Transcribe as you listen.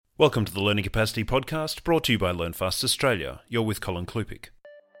Welcome to the Learning Capacity Podcast, brought to you by LearnFast Australia. You're with Colin Klupik.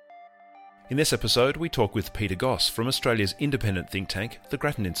 In this episode, we talk with Peter Goss from Australia's independent think tank, the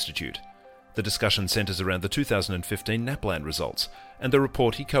Grattan Institute. The discussion centres around the 2015 NAPLAN results and the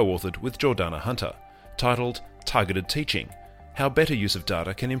report he co-authored with Jordana Hunter, titled Targeted Teaching: How Better Use of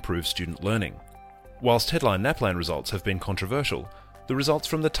Data Can Improve Student Learning. Whilst headline NAPLAN results have been controversial, the results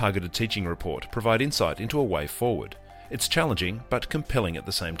from the Targeted Teaching report provide insight into a way forward. It's challenging, but compelling at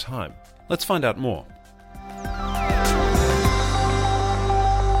the same time. Let's find out more.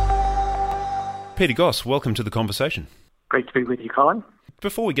 Peter Goss, welcome to the conversation. Great to be with you, Colin.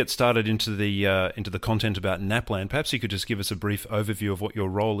 Before we get started into the content about NAPLAN, perhaps you could just give us a brief overview of what your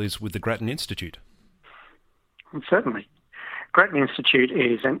role is with the Grattan Institute. Certainly. Grattan Institute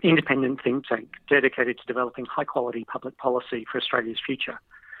is an independent think tank dedicated to developing high-quality public policy for Australia's future.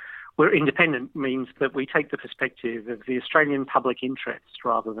 Where independent means that we take the perspective of the Australian public interest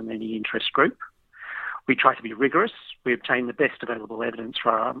rather than any interest group. We try to be rigorous. We obtain the best available evidence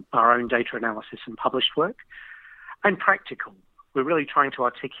for our own data analysis and published work. And practical. We're really trying to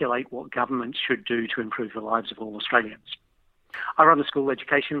articulate what governments should do to improve the lives of all Australians. I run a school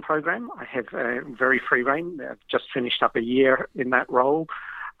education program. I have very free rein. I've just finished up a year in that role.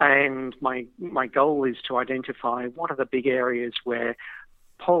 And my goal is to identify what are the big areas where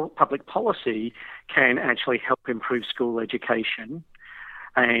public policy can actually help improve school education.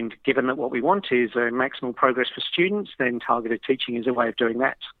 And given that what we want is maximal progress for students, then targeted teaching is a way of doing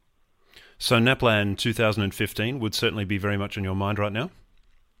that. So NAPLAN 2015 would certainly be very much on your mind right now?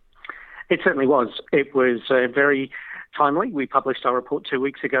 It certainly was. It was very timely. We published our report 2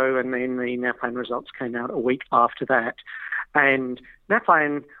 weeks ago, and then the NAPLAN results came out a week after that. And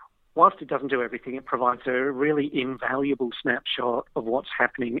NAPLAN, whilst it doesn't do everything, it provides a really invaluable snapshot of what's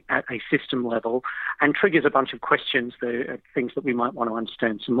happening at a system level and triggers a bunch of questions, things that we might want to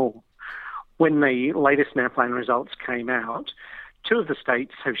understand some more. When the latest NAPLAN results came out, 2 of the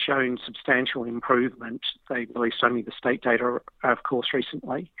states have shown substantial improvement. They released only the state data, of course,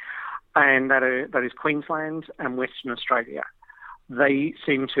 recently, and that is Queensland and Western Australia. They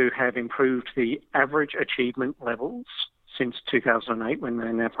seem to have improved the average achievement levels since 2008 when the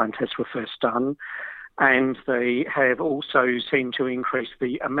NAPLAN tests were first done, and they have also seemed to increase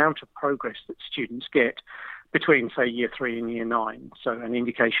the amount of progress that students get between, say, Year 3 and Year 9, so an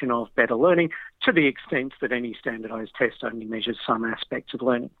indication of better learning to the extent that any standardised test only measures some aspects of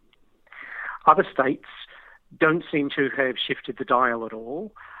learning. Other states don't seem to have shifted the dial at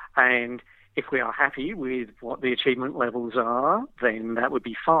all, and if we are happy with what the achievement levels are, then that would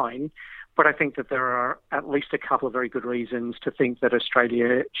be fine. But I think that there are at least a couple of very good reasons to think that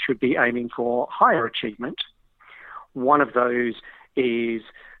Australia should be aiming for higher achievement. One of those is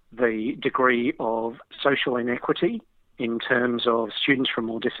the degree of social inequity in terms of students from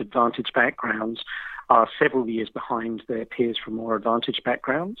more disadvantaged backgrounds are several years behind their peers from more advantaged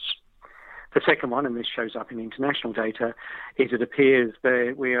backgrounds. The second one, and this shows up in international data, is it appears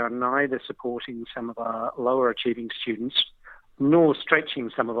that we are neither supporting some of our lower achieving students nor stretching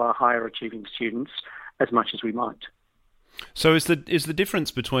some of our higher achieving students as much as we might. So is the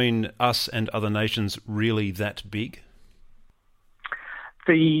difference between us and other nations really that big?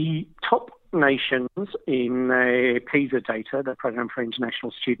 The top nations in the PISA data, the Program for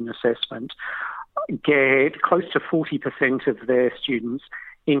International Student Assessment, get close to 40% of their students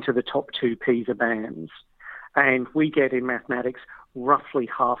into the top 2 PISA bands. And we get in mathematics roughly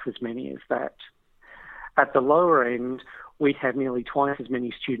half as many as that. At the lower end, we have nearly twice as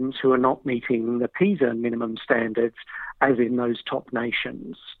many students who are not meeting the PISA minimum standards as in those top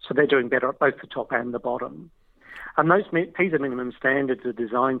nations. So they're doing better at both the top and the bottom. And those PISA minimum standards are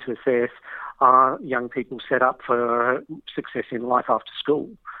designed to assess are young people set up for success in life after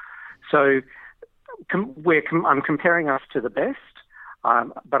school. So I'm comparing us to the best,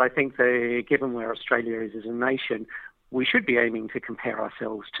 but I think that given where Australia is as a nation, we should be aiming to compare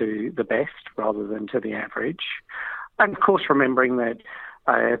ourselves to the best rather than to the average. And of course, remembering that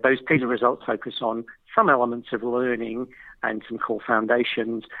those PISA results focus on some elements of learning and some core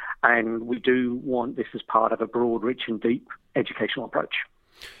foundations, and we do want this as part of a broad, rich and deep educational approach.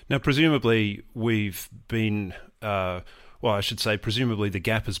 Now, presumably we've been, presumably the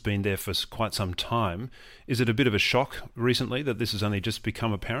gap has been there for quite some time. Is it a bit of a shock recently that this has only just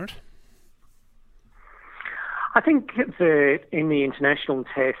become apparent? I think that in the international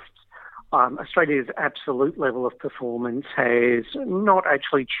tests, Australia's absolute level of performance has not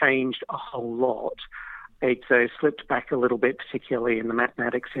actually changed a whole lot. It's slipped back a little bit, particularly in the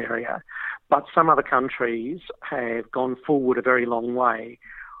mathematics area. But some other countries have gone forward a very long way.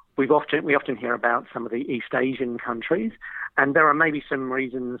 We often hear about some of the East Asian countries, And there are maybe some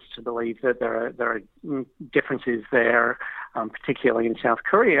reasons to believe that there are differences there, particularly in South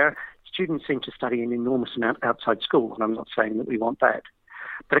Korea. Students seem to study an enormous amount outside school, and I'm not saying that we want that.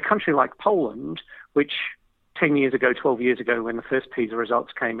 But a country like Poland, which 10 years ago, 12 years ago, when the first PISA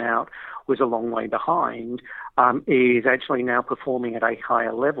results came out, was a long way behind, is actually now performing at a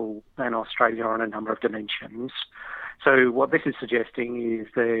higher level than Australia on a number of dimensions. So what this is suggesting is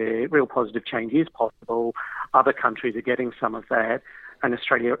the real positive change is possible. Other countries are getting some of that, and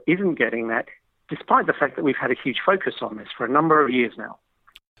Australia isn't getting that, despite the fact that we've had a huge focus on this for a number of years now.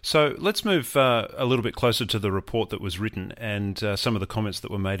 So let's move a little bit closer to the report that was written and some of the comments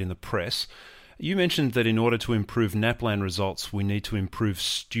that were made in the press. You mentioned that in order to improve NAPLAN results, we need to improve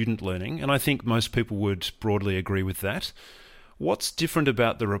student learning, and I think most people would broadly agree with that. What's different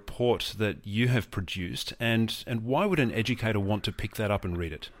about the report that you have produced, and why would an educator want to pick that up and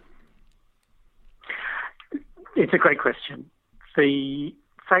read it? It's a great question. The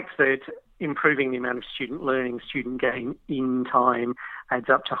fact that improving the amount of student learning, student gain in time adds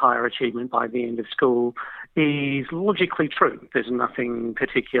up to higher achievement by the end of school is logically true. There's nothing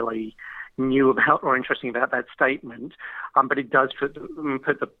particularly new about or interesting about that statement, but it does put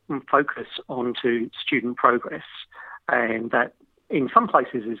the focus onto student progress. And that in some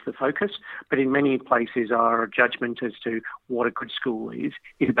places is the focus, but in many places our judgment as to what a good school is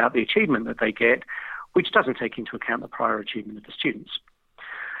about the achievement that they get, which doesn't take into account the prior achievement of the students.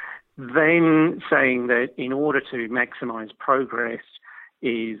 Then saying that in order to maximise progress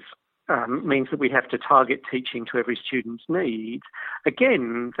means that we have to target teaching to every student's needs.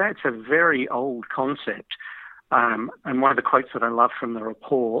 Again, that's a very old concept. And one of the quotes that I love from the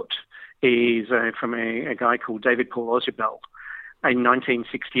report is from a guy called David Paul Ausubel in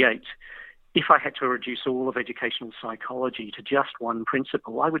 1968. If I had to reduce all of educational psychology to just one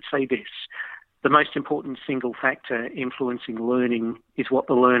principle, I would say this: the most important single factor influencing learning is what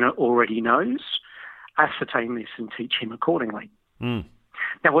the learner already knows. Ascertain this and teach him accordingly. Mm.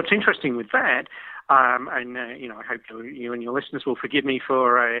 Now, what's interesting with that, I hope you and your listeners will forgive me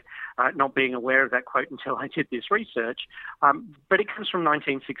for not being aware of that quote until I did this research, but it comes from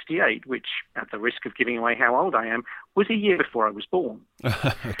 1968, which, at the risk of giving away how old I am, was a year before I was born.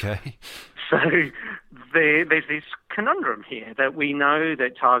 Okay. So there's this conundrum here that we know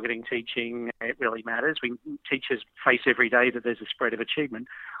that targeting teaching, it really matters. Teachers face every day that there's a spread of achievement.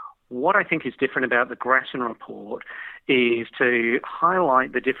 What I think is different about the Grattan report is to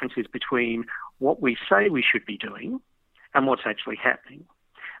highlight the differences between what we say we should be doing and what's actually happening.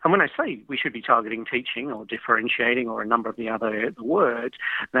 And when I say we should be targeting teaching or differentiating or a number of the words,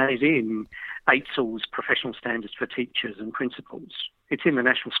 that is in AITSL's Professional Standards for Teachers and Principals. It's in the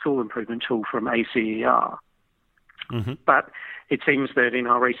National School Improvement Tool from ACER. Mm-hmm. But it seems that in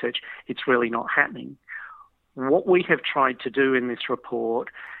our research, it's really not happening. What we have tried to do in this report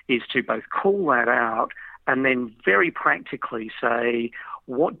is to both call that out and then very practically say,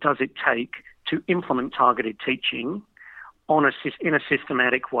 what does it take to implement targeted teaching in a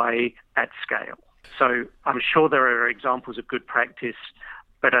systematic way at scale? So I'm sure there are examples of good practice,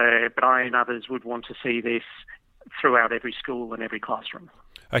 but I and others would want to see this throughout every school and every classroom.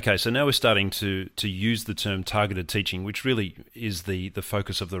 Okay, so now we're starting to use the term targeted teaching, which really is the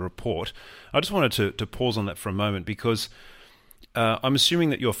focus of the report. I just wanted to pause on that for a moment because I'm assuming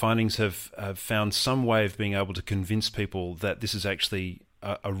that your findings have found some way of being able to convince people that this is actually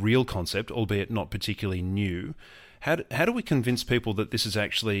a real concept, albeit not particularly new. How do we convince people that this is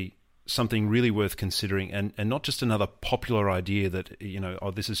actually something really worth considering and not just another popular idea that,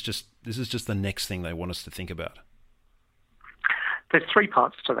 this is just the next thing they want us to think about? There's three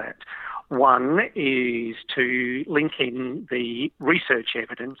parts to that. One is to link in the research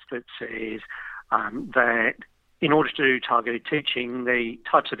evidence that says that in order to do targeted teaching, the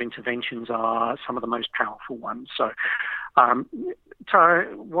types of interventions are some of the most powerful ones. So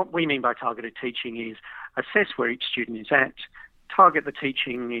what we mean by targeted teaching is assess where each student is at, target the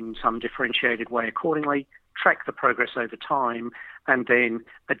teaching in some differentiated way accordingly, track the progress over time, and then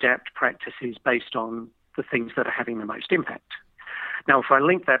adapt practices based on the things that are having the most impact. Now, if I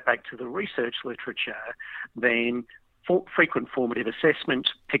link that back to the research literature, then frequent formative assessment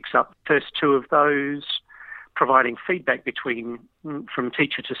picks up the first two of those, providing feedback from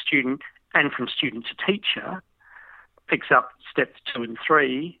teacher to student and from student to teacher picks up steps 2 and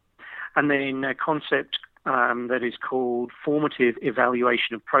 3, and then a concept that is called formative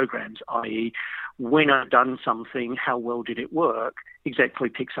evaluation of programs, i.e. when I've done something, how well did it work, exactly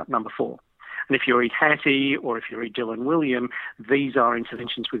picks up number 4. And if you read Hattie or if you read Dylan William, these are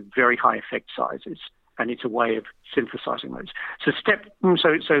interventions with very high effect sizes. and it's a way of synthesising those.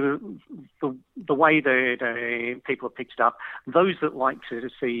 The way that people have picked it up, those that like to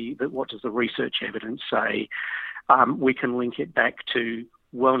see that what does the research evidence say, we can link it back to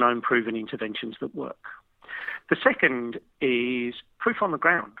well-known proven interventions that work. The second is proof on the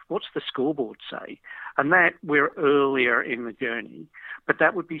ground. What's the scoreboard say? And that we're earlier in the journey, but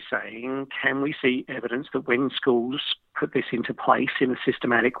that would be saying, can we see evidence that when schools put this into place in a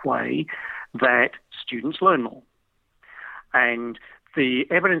systematic way, that students learn more? And the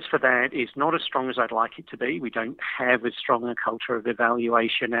evidence for that is not as strong as I'd like it to be. We don't have as strong a culture of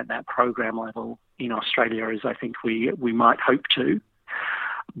evaluation at that program level in Australia as I think we might hope to.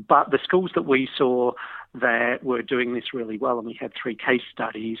 But the schools that we saw that were doing this really well, and we had 3 case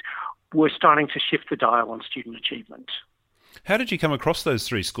studies, were starting to shift the dial on student achievement. How did you come across those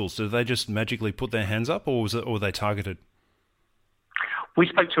 3 schools? Did they just magically put their hands up, or were they targeted? We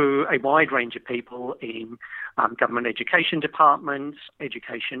spoke to a wide range of people in government education departments,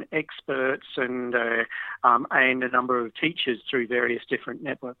 education experts, and a number of teachers through various different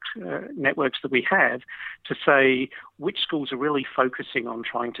networks that we have to say which schools are really focusing on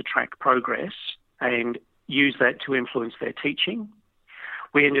trying to track progress and use that to influence their teaching.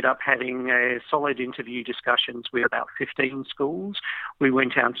 We ended up having solid interview discussions with about 15 schools. We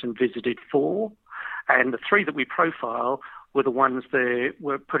went out and visited 4, and the 3 that we profile were the ones that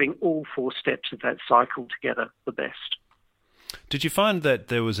were putting all 4 steps of that cycle together the best. Did you find that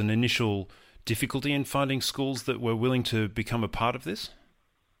there was an initial difficulty in finding schools that were willing to become a part of this?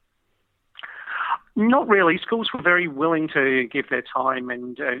 Not really. Schools were very willing to give their time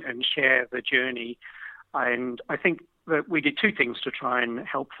and share the journey. And I think that we did 2 things to try and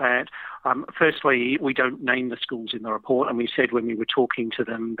help that. Firstly, we don't name the schools in the report, and we said when we were talking to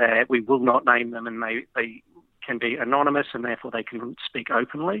them that we will not name them, and they can be anonymous and therefore they can speak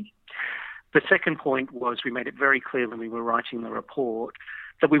openly. The second point was we made it very clear when we were writing the report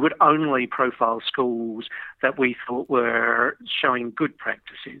that we would only profile schools that we thought were showing good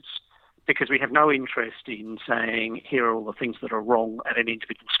practices, because we have no interest in saying here are all the things that are wrong at an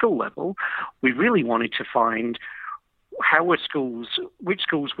individual school level. We really wanted to find which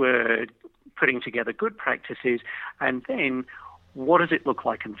schools were putting together good practices, and then what does it look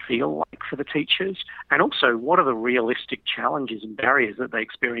like and feel like for the teachers? And also, what are the realistic challenges and barriers that they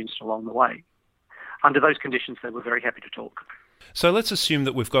experienced along the way? Under those conditions, they were very happy to talk. So let's assume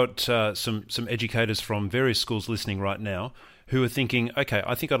that we've got some educators from various schools listening right now who are thinking, okay,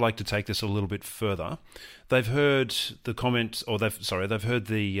 I think I'd like to take this a little bit further. They've heard the comment, or they've heard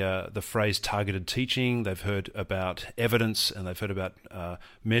the phrase targeted teaching. They've heard about evidence, and they've heard about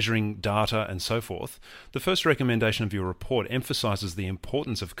measuring data and so forth. The first recommendation of your report emphasises the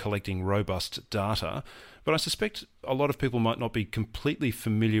importance of collecting robust data, but I suspect a lot of people might not be completely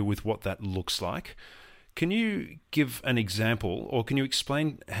familiar with what that looks like. Can you give an example, or can you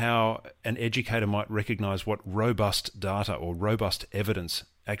explain how an educator might recognise what robust data or robust evidence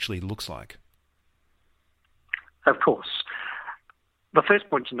actually looks like? Of course. The first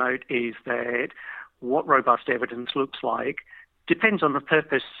point to note is that what robust evidence looks like depends on the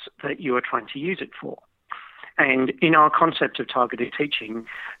purpose that you are trying to use it for. And in our concept of targeted teaching,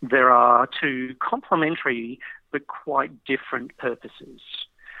 there are 2 complementary but quite different purposes.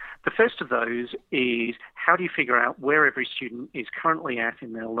 The first of those is how do you figure out where every student is currently at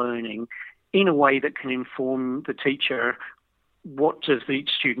in their learning in a way that can inform the teacher what does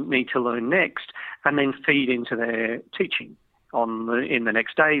each student need to learn next, and then feed into their teaching in the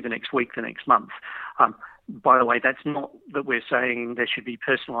next day, the next week, the next month. By the way, that's not that we're saying there should be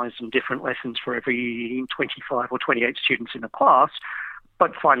personalised and different lessons for every 25 or 28 students in a class,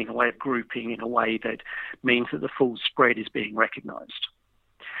 but finding a way of grouping in a way that means that the full spread is being recognised.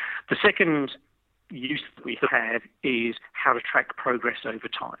 The second use that we have is how to track progress over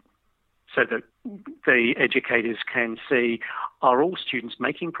time, so that the educators can see, are all students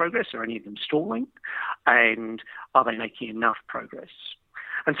making progress, are any of them stalling, and are they making enough progress?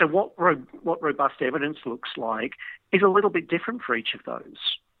 And so what robust evidence looks like is a little bit different for each of those.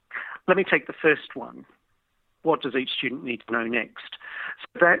 Let me take the first one. What does each student need to know next?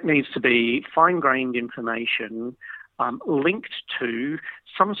 So that needs to be fine-grained information linked to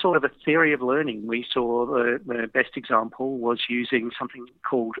some sort of a theory of learning. We saw the best example was using something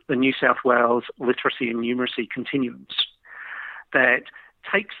called the New South Wales Literacy and Numeracy Continuums that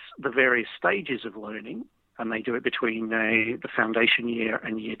takes the various stages of learning, and they do it between the foundation year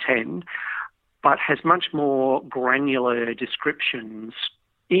and year 10, but has much more granular descriptions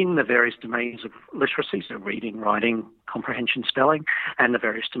in the various domains of literacy, so reading, writing, comprehension, spelling, and the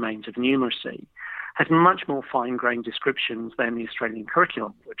various domains of numeracy, has much more fine-grained descriptions than the Australian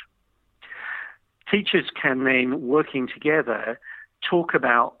curriculum would. teachers can then, working together, talk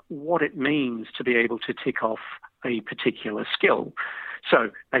about what it means to be able to tick off a particular skill.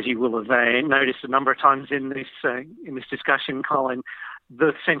 So, as you will have noticed a number of times in this discussion, Colin,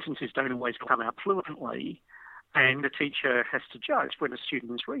 the sentences don't always come out fluently, and the teacher has to judge when a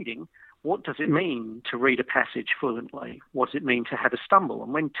student is reading, what does it mean to read a passage fluently? What does it mean to have a stumble?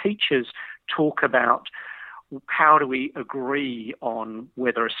 And when teachers talk about how do we agree on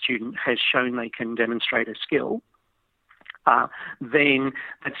whether a student has shown they can demonstrate a skill, then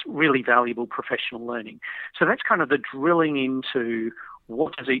that's really valuable professional learning. So that's kind of the drilling into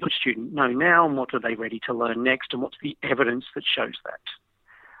what does each student know now and what are they ready to learn next and what's the evidence that shows that.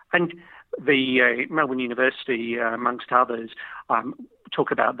 And the Melbourne University, amongst others,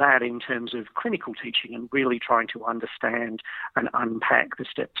 talk about that in terms of clinical teaching and really trying to understand and unpack the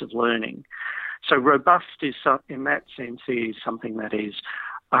steps of learning. So robust is, in that sense, is something that is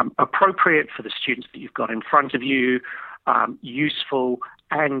appropriate for the students that you've got in front of you, useful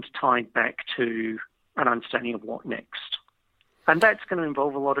and tied back to an understanding of what next. And that's going to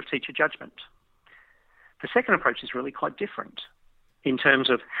involve a lot of teacher judgment. The second approach is really quite different. In terms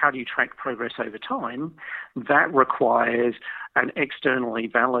of how do you track progress over time, that requires an externally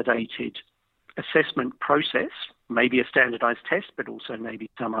validated assessment process, maybe a standardised test, but also maybe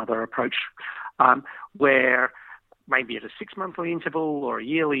some other approach where maybe at a 6-monthly interval or a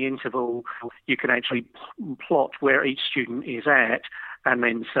yearly interval, you can actually plot where each student is at and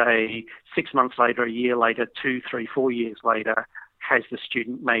then say 6 months later, a year later, 2, 3, 4 years later, has the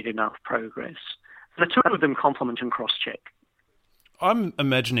student made enough progress? The two of them complement and cross-check. I'm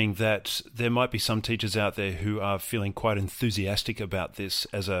imagining that there might be some teachers out there who are feeling quite enthusiastic about this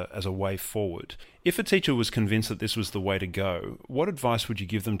as a way forward. If a teacher was convinced that this was the way to go, what advice would you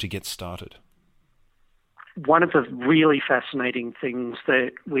give them to get started? One of the really fascinating things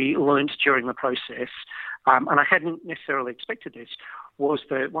that we learned during the process, and I hadn't necessarily expected this, was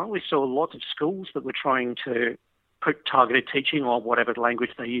that while we saw lots of schools that were trying to put targeted teaching or whatever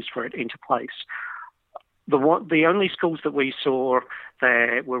language they used for it into place, the only schools that we saw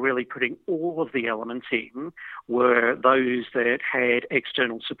that were really putting all of the elements in were those that had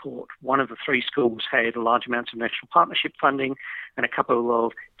external support. One of the 3 schools had large amounts of national partnership funding and a couple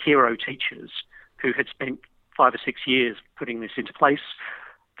of hero teachers who had spent 5 or 6 years putting this into place.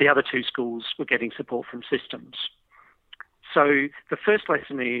 The other 2 schools were getting support from systems. So the first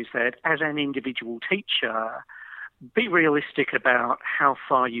lesson is that as an individual teacher, be realistic about how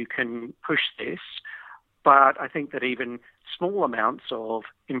far you can push this. But I think that even small amounts of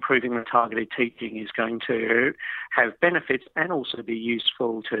improving the targeted teaching is going to have benefits and also be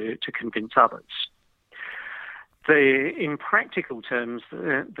useful to convince others. In practical terms,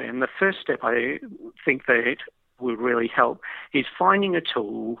 then the first step I think that would really help is finding a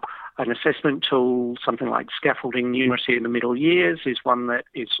tool, an assessment tool, something like scaffolding numeracy in the middle years is one that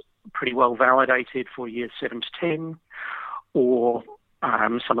is pretty well validated for years 7 to 10, or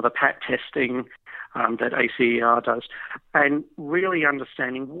some of the PAT testing that ACER does, and really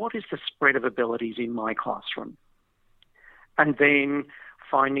understanding what is the spread of abilities in my classroom. And then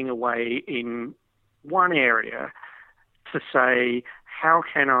finding a way in one area to say, how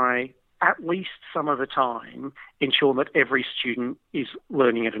can I, at least some of the time, ensure that every student is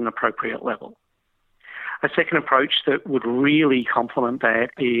learning at an appropriate level? A second approach that would really complement that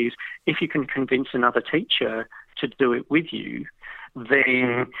is if you can convince another teacher to do it with you,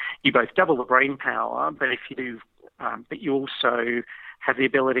 then you both double the brain power, but you also have the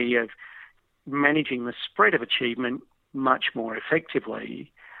ability of managing the spread of achievement much more effectively.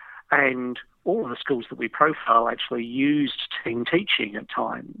 And all of the schools that we profile actually used team teaching at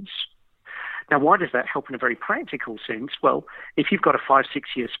times. Now, why does that help in a very practical sense? Well, if you've got a 5-6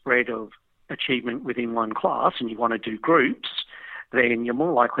 year spread of achievement within one class and you want to do groups, then you're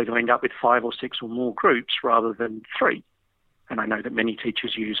more likely to end up with 5 or 6 or more groups rather than 3. And I know that many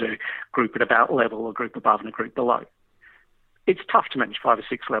teachers use a group at about level, a group above and a group below. It's tough to manage 5 or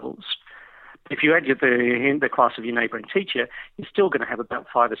 6 levels. If you add the class of your neighbouring teacher, you're still going to have about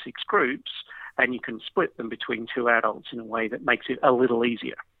 5 or 6 groups, and you can split them between 2 adults in a way that makes it a little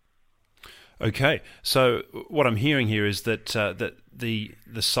easier. Okay, so what I'm hearing here is that the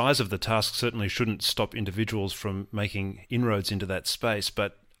size of the task certainly shouldn't stop individuals from making inroads into that space,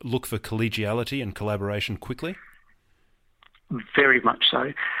 but look for collegiality and collaboration quickly? Very much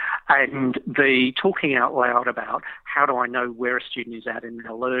so. And the talking out loud about how do I know where a student is at in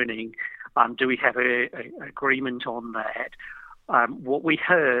their learning, do we have an agreement on that? What we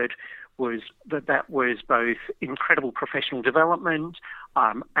heard was that was both incredible professional development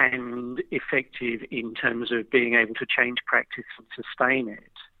and effective in terms of being able to change practice and sustain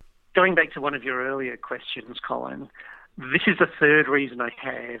it. Going back to one of your earlier questions, Colin, this is the third reason I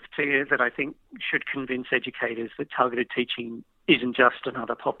have that I think should convince educators that targeted teaching isn't just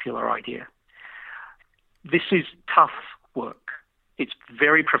another popular idea. This is tough work. It's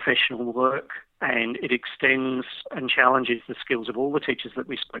very professional work, and it extends and challenges the skills of all the teachers that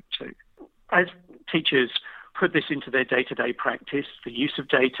we spoke to. As teachers put this into their day-to-day practice, the use of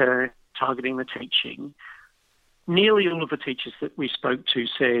data, targeting the teaching, nearly all of the teachers that we spoke to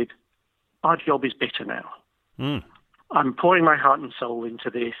said, our job is better now. I'm pouring my heart and soul into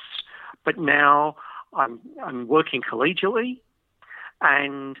this, but now I'm working collegially,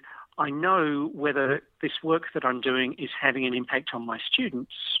 and I know whether this work that I'm doing is having an impact on my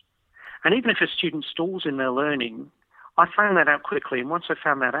students. And even if a student stalls in their learning, I found that out quickly, and once I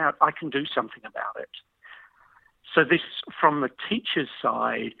found that out, I can do something about it. So this, from the teacher's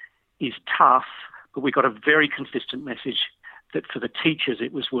side, is tough, but we got a very consistent message that for the teachers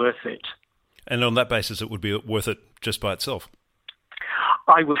it was worth it. And on that basis, it would be worth it just by itself?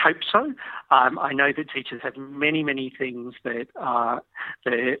 I would hope so. I know that teachers have many, many things that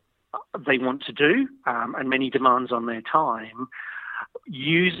they want to do and many demands on their time.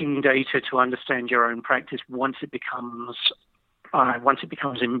 Using data to understand your own practice once it becomes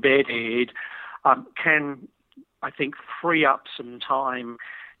embedded can, I think, free up some time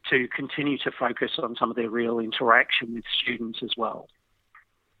to continue to focus on some of their real interaction with students as well.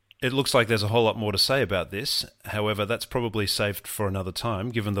 It looks like there's a whole lot more to say about this. However, that's probably saved for another time,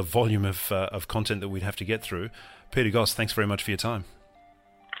 given the volume of content that we'd have to get through. Peter Goss, thanks very much for your time.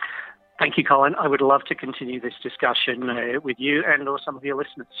 Thank you, Colin. I would love to continue this discussion with you and or some of your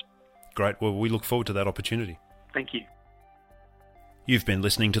listeners. Great. Well, we look forward to that opportunity. Thank you. You've been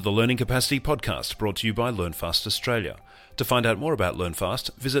listening to the Learning Capacity Podcast, brought to you by LearnFast Australia. To find out more about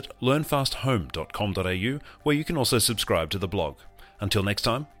LearnFast, visit learnfasthome.com.au, where you can also subscribe to the blog. Until next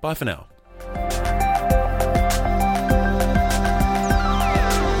time, bye for now.